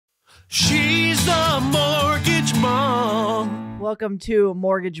She's the mortgage mom. Welcome to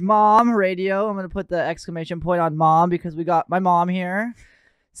Mortgage Mom Radio. I'm going to put the exclamation point on mom because we got my mom here.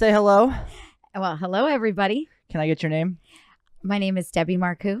 Say hello. Well, hello, everybody. Can I get your name? My name is Debbie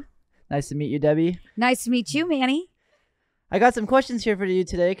Marcoux. Nice to meet you, Debbie. Nice to meet you, Manny. I got some questions here for you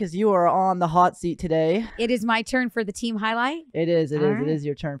today because you are on the hot seat today. It is my turn for the team highlight. It is. It is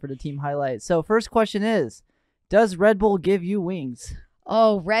your turn for the team highlight. So first question is, does Red Bull give you wings?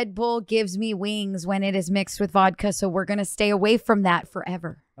 Oh, Red Bull gives me wings when it is mixed with vodka, so we're going to stay away from that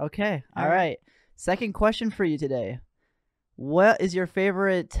forever. Okay. All right. Second question for you today. What is your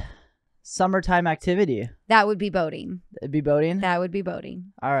favorite summertime activity? That would be boating. It'd be boating? That would be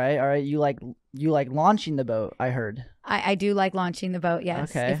boating. All right. All right. You like launching the boat, I heard. I do like launching the boat,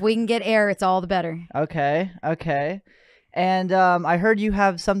 yes. Okay. If we can get air, it's all the better. Okay. Okay. And I heard you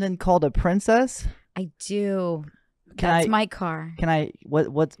have something called a princess. I do. That's my car. Can I?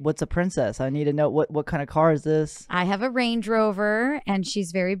 What's a princess? I need to know what kind of car is this? I have a Range Rover, and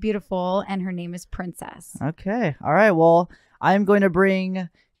she's very beautiful, and her name is Princess. Okay. All right. Well, I'm going to bring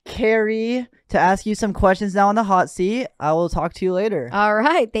Carrie to ask you some questions now on the hot seat. I will talk to you later. All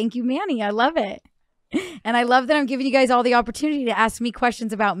right. Thank you, Manny. I love it. And I love that I'm giving you guys all the opportunity to ask me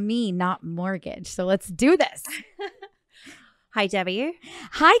questions about me, not mortgage. So let's do this. Hi, Debbie.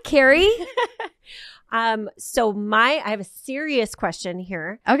 Hi, Carrie. So I have a serious question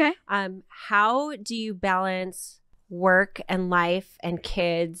here. Okay. How do you balance work and life and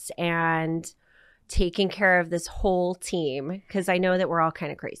kids and taking care of this whole team? Because I know that we're all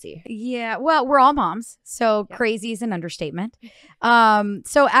kind of crazy. Yeah, well, we're all moms, so crazy is an understatement.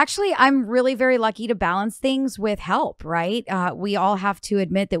 So actually, I'm really very lucky to balance things with help, right? We all have to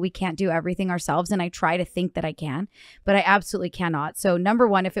admit that we can't do everything ourselves, and I try to think that I can, but I absolutely cannot. So number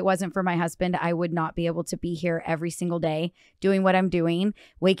one, if it wasn't for my husband, I would not be able to be here every single day doing what I'm doing,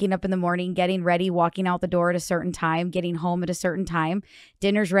 waking up in the morning, getting ready, walking out the door at a certain time, getting home at a certain time,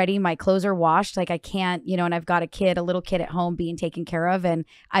 dinner's ready, my clothes are washed, like I can't, and I've got a little kid at home being taken care of, and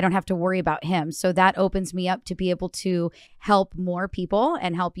I don't have to worry about him. So that opens me up to be able to help more people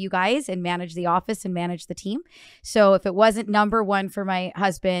and help you guys and manage the office and manage the team. So if it wasn't number one for my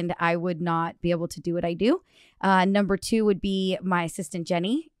husband, I would not be able to do what I do. Number two would be my assistant,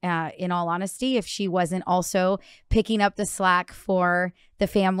 Jenny. In all honesty, if she wasn't also picking up the slack for the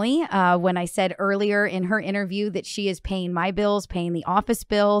family, when I said earlier in her interview that she is paying my bills, paying the office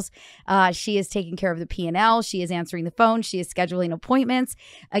bills, she is taking care of the P&L, she is answering the phone, she is scheduling appointments.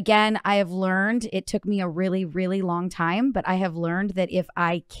 Again, I have learned, it took me a really, really long time, but I have learned that if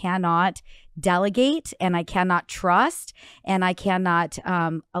I cannot delegate and I cannot trust and I cannot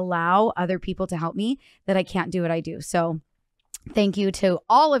allow other people to help me, that I can't do what I do. So thank you to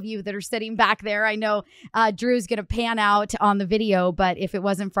all of you that are sitting back there. I know Drew's going to pan out on the video, but if it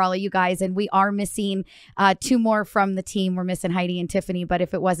wasn't for all of you guys, and we are missing two more from the team, we're missing Heidi and Tiffany, but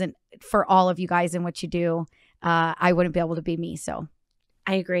if it wasn't for all of you guys and what you do, I wouldn't be able to be me. So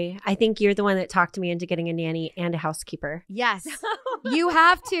I agree. I think you're the one that talked me into getting a nanny and a housekeeper. Yes, you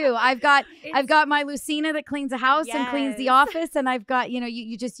have to. I've got my Lucina that cleans the house and cleans the office, and I've got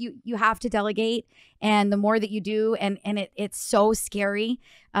you have to delegate, and the more that you do, and it's so scary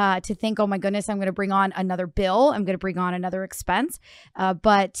to think, oh my goodness, I'm going to bring on another bill, I'm going to bring on another expense,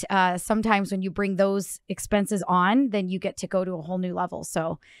 but sometimes when you bring those expenses on, then you get to go to a whole new level.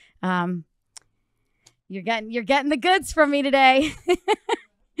 So you're getting the goods from me today.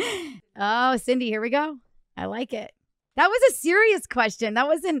 Oh, Cindy, here we go. I like it. That was a serious question. That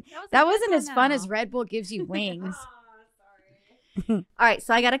wasn't as fun as Red Bull gives you wings. All right,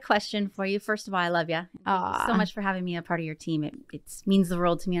 so I got a question for you. First of all, I love you. Thank you so much for having me a part of your team. It means the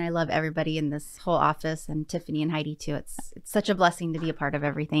world to me, and I love everybody in this whole office, and Tiffany and Heidi too. It's such a blessing to be a part of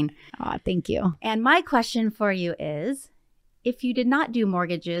everything. Oh, thank you. And my question for you is, if you did not do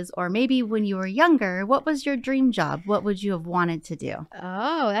mortgages, or maybe when you were younger, what was your dream job? What would you have wanted to do?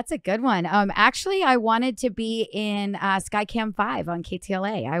 Oh, that's a good one. Actually, I wanted to be in Skycam 5 on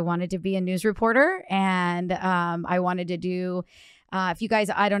KTLA. I wanted to be a news reporter, and I wanted to do, if you guys,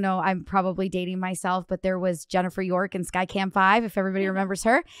 I don't know, I'm probably dating myself, but there was Jennifer York in Skycam 5, if everybody remembers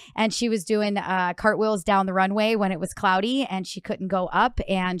her. And she was doing cartwheels down the runway when it was cloudy and she couldn't go up.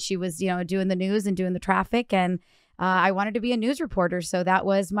 And she was, doing the news and doing the traffic. And I wanted to be a news reporter, so that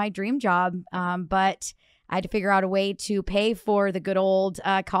was my dream job. But I had to figure out a way to pay for the good old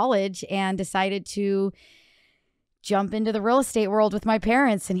college, and decided to jump into the real estate world with my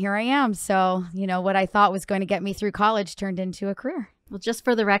parents. And here I am. So, what I thought was going to get me through college turned into a career. Well, just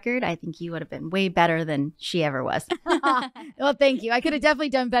for the record, I think you would have been way better than she ever was. Well, thank you. I could have definitely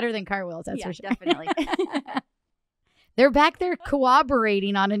done better than cartwheels. That's for sure. Definitely. They're back there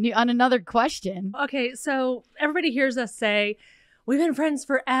cooperating on another question. Okay, so everybody hears us say, we've been friends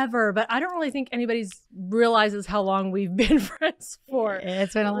forever, but I don't really think anybody realizes how long we've been friends for.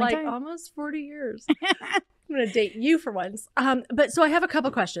 It's been a long time. Almost 40 years. I'm going to date you for once. But so I have a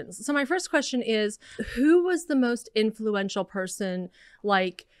couple questions. So my first question is, who was the most influential person,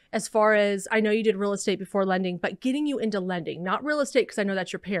 like, as far as, I know you did real estate before lending, but getting you into lending, not real estate, because I know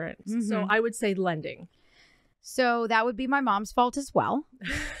that's your parents. Mm-hmm. So I would say lending. So that would be my mom's fault as well.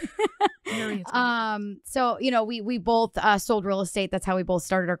 So, you know, we both sold real estate. That's how we both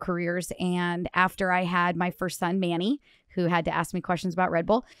started our careers. And after I had my first son, Manny, who had to ask me questions about Red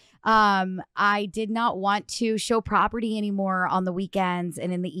Bull, I did not want to show property anymore on the weekends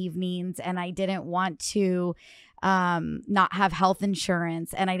and in the evenings. And I didn't want to not have health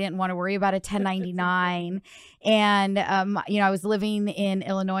insurance, and I didn't want to worry about a 1099. And, you know, I was living in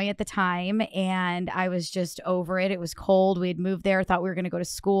Illinois at the time, and I was just over it. It was cold. We had moved there, thought we were going to go to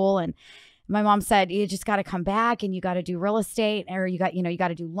school. And my mom said, you just got to come back and you got to do real estate, or you got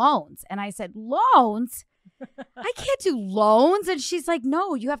to do loans. And I said, loans? I can't do loans. And she's like,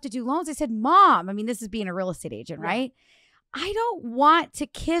 no, you have to do loans. I said, Mom, I mean, this is being a real estate agent, right? I don't want to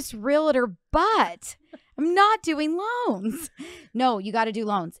kiss realtor butt. I'm not doing loans. No, you got to do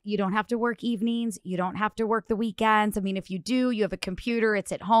loans. You don't have to work evenings. You don't have to work the weekends. I mean, if you do, you have a computer.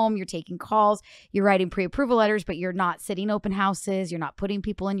 It's at home. You're taking calls. You're writing pre-approval letters, but you're not sitting open houses. You're not putting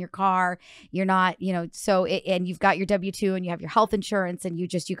people in your car. You're not, you know, so, and you've got your W-2 and you have your health insurance, and you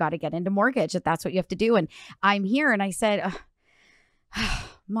got to get into mortgage. That's what you have to do. And I'm here. And I said,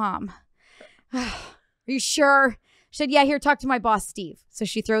 Mom, are you sure? She said, yeah, here, talk to my boss, Steve. So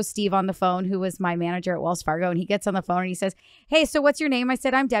she throws Steve on the phone, who was my manager at Wells Fargo. And he gets on the phone and he says, hey, so what's your name? I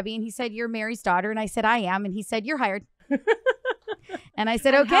said, I'm Debbie. And he said, you're Mary's daughter. And I said, I am. And he said, you're hired. And I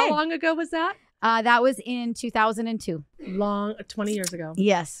said, okay. How long ago was that? That was in 2002. 20 years ago.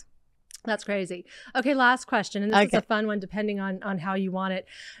 Yes. That's crazy. Okay, last question. And this is a fun one depending on how you want it.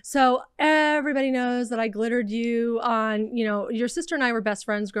 So everybody knows that I glittered you on, you know, your sister and I were best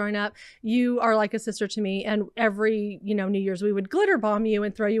friends growing up. You are like a sister to me. And every, you know, New Year's, we would glitter bomb you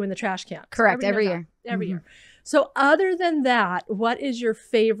and throw you in the trash can. Correct. Every year. Every year. So other than that, what is your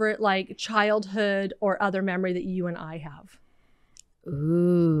favorite, like, childhood or other memory that you and I have?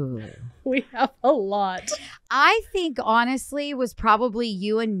 Ooh. We have a lot. I think, honestly, was probably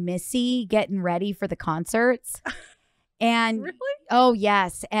you and Missy getting ready for the concerts. And really? Oh,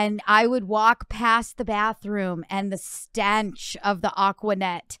 yes. And I would walk past the bathroom, and the stench of the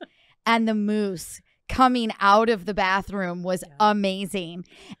Aquanet and the mousse coming out of the bathroom was amazing.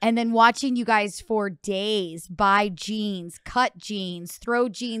 And then watching you guys for days buy jeans, cut jeans, throw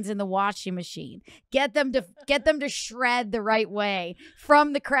jeans in the washing machine, get them to shred the right way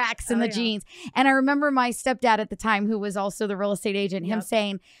from the cracks in the jeans. And I remember my stepdad at the time, who was also the real estate agent, him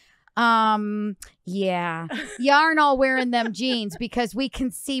saying, yeah, you aren't all wearing them jeans because we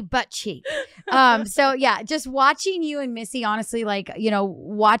can see butt cheek. So yeah, just watching you and Missy, honestly, like, you know,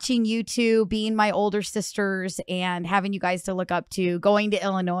 watching you two being my older sisters and having you guys to look up to, going to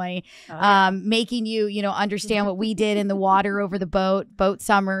Illinois, making you, you know, understand what we did in the water over the boat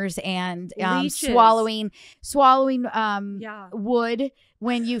summers, and swallowing wood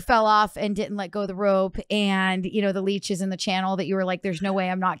when you fell off and didn't let go of the rope, and, you know, the leeches in the channel that you were like, there's no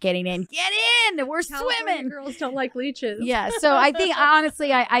way I'm not getting in. Get in! We're swimming. Girls don't like leeches. Yeah. So I think,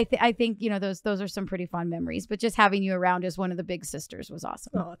 honestly, I think, you know, those are some pretty fun memories. But just having you around as one of the big sisters was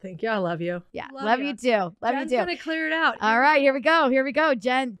awesome. Oh, thank you. I love you. Yeah. Love you too. Love Jen's you too. Gonna clear it out. All right. Here we go.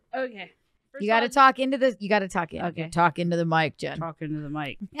 Jen. Okay. You got to talk into the. You got to talk in. Okay. Talk into the mic, Jen. Talking to the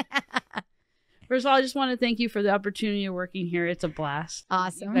mic. First of all, I just want to thank you for the opportunity of working here. It's a blast.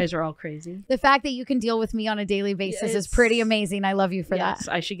 Awesome. You guys are all crazy. The fact that you can deal with me on a daily basis is pretty amazing. I love you for that.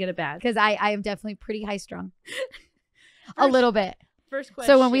 I should get a badge. Because I am definitely pretty high strung. A little bit. First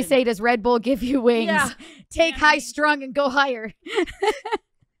question. So when we say, does Red Bull give you wings? Take high strung and go higher.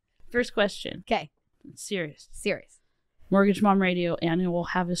 First question. Okay. Serious. Mortgage Mom Radio annual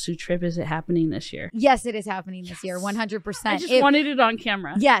Havasu trip. Is it happening this year? Yes, it is happening this year. 100%. I just wanted it on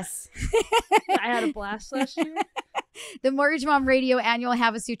camera. Yes. I had a blast last year. The Mortgage Mom Radio annual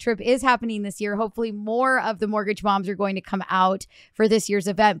Havasu trip is happening this year. Hopefully more of the mortgage moms are going to come out for this year's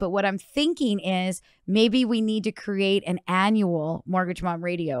event. But what I'm thinking is maybe we need to create an annual Mortgage Mom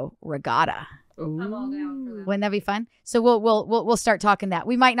Radio regatta. I'm all down for that. Wouldn't that be fun? So we'll start talking that.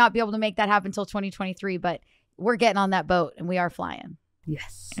 We might not be able to make that happen until 2023, but we're getting on that boat and we are flying.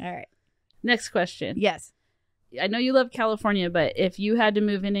 Yes. All right. Next question. Yes. I know you love California, but if you had to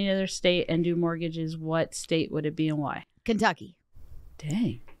move in any other state and do mortgages, what state would it be and why? Kentucky.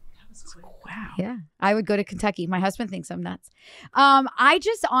 Dang. Wow. Yeah, I would go to Kentucky. My husband thinks I'm nuts. I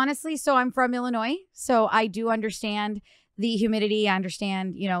just honestly, so I'm from Illinois, so I do understand the humidity. I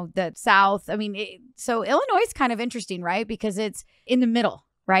understand, the South. I mean, so Illinois is kind of interesting, right? Because it's in the middle,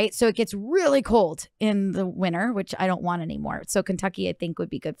 right? So it gets really cold in the winter, which I don't want anymore. So Kentucky, I think, would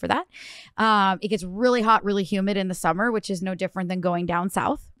be good for that. It gets really hot, really humid in the summer, which is no different than going down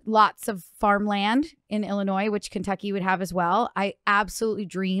south. Lots of farmland in Illinois, which Kentucky would have as well. I absolutely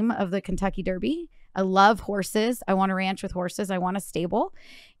dream of the Kentucky Derby. I love horses. I want a ranch with horses. I want a stable.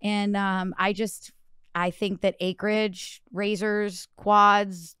 And I think that acreage, razors,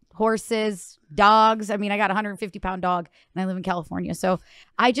 quads, horses, dogs. I mean, I got a 150-pound dog and I live in California. So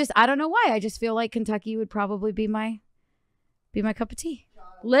I don't know why. I just feel like Kentucky would probably be my cup of tea.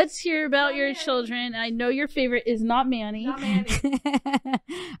 Let's hear about your children. I know your favorite is not Manny.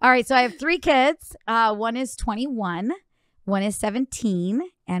 All right. So I have 3 kids. One is 21, one is 17,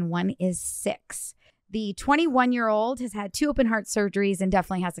 and one is 6. The 21-year-old has had 2 open heart surgeries and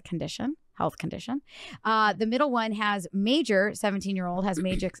definitely has a health condition. The middle one has 17-year-old has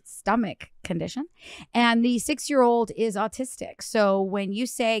major stomach condition. And the 6-year-old is autistic. So when you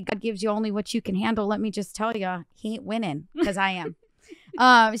say God gives you only what you can handle, let me just tell you, he ain't winning, because I am.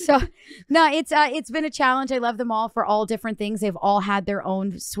 So no, it's been a challenge. I love them all for all different things. They've all had their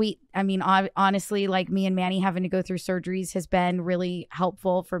own sweet, I mean, honestly, like me and Manny having to go through surgeries has been really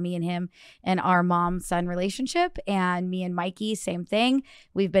helpful for me and him and our mom-son relationship. And me and Mikey, same thing.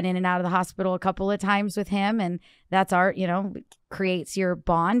 We've been in and out of the hospital a couple of times with him, and that's our, creates your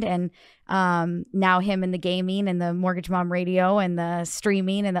bond. And now him and the gaming and the Mortgage Mom Radio and the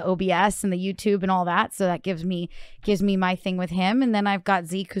streaming and the OBS and the YouTube and all that. So that gives me my thing with him. And then I've got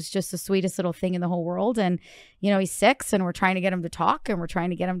Zeke, who's just the sweetest little thing in the whole world. And, he's 6 and we're trying to get him to talk and we're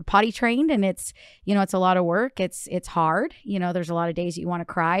trying to get him to potty trained. And it's, it's a lot of work. It's hard. There's a lot of days that you want to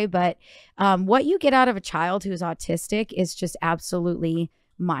cry, but what you get out of a child who's autistic is just absolutely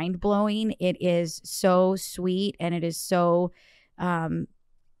mind-blowing. It is so sweet and it is so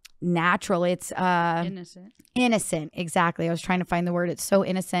natural. It's innocent. Exactly. I was trying to find the word. It's so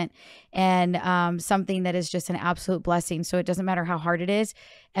innocent and something that is just an absolute blessing. So it doesn't matter how hard it is.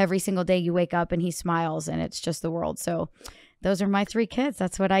 Every single day you wake up and he smiles and it's just the world. So those are my 3 kids.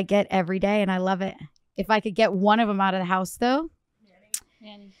 That's what I get every day and I love it. If I could get one of them out of the house though.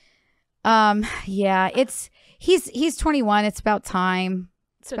 Manny. Yeah, he's 21. It's about time.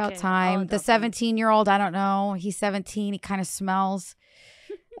 It's about time. The 17-year-old, I don't know. He's 17. He kind of smells.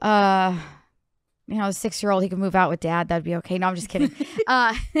 The 6-year-old, he can move out with dad. That'd be okay. No, I'm just kidding.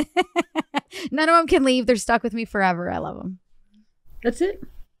 None of them can leave. They're stuck with me forever. I love them. That's it.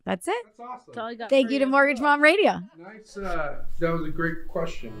 That's it. That's awesome. That's all I got. Thank you to Mortgage Mom Radio. Nice. That was a great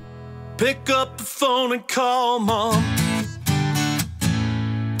question. Pick up the phone and call Mom.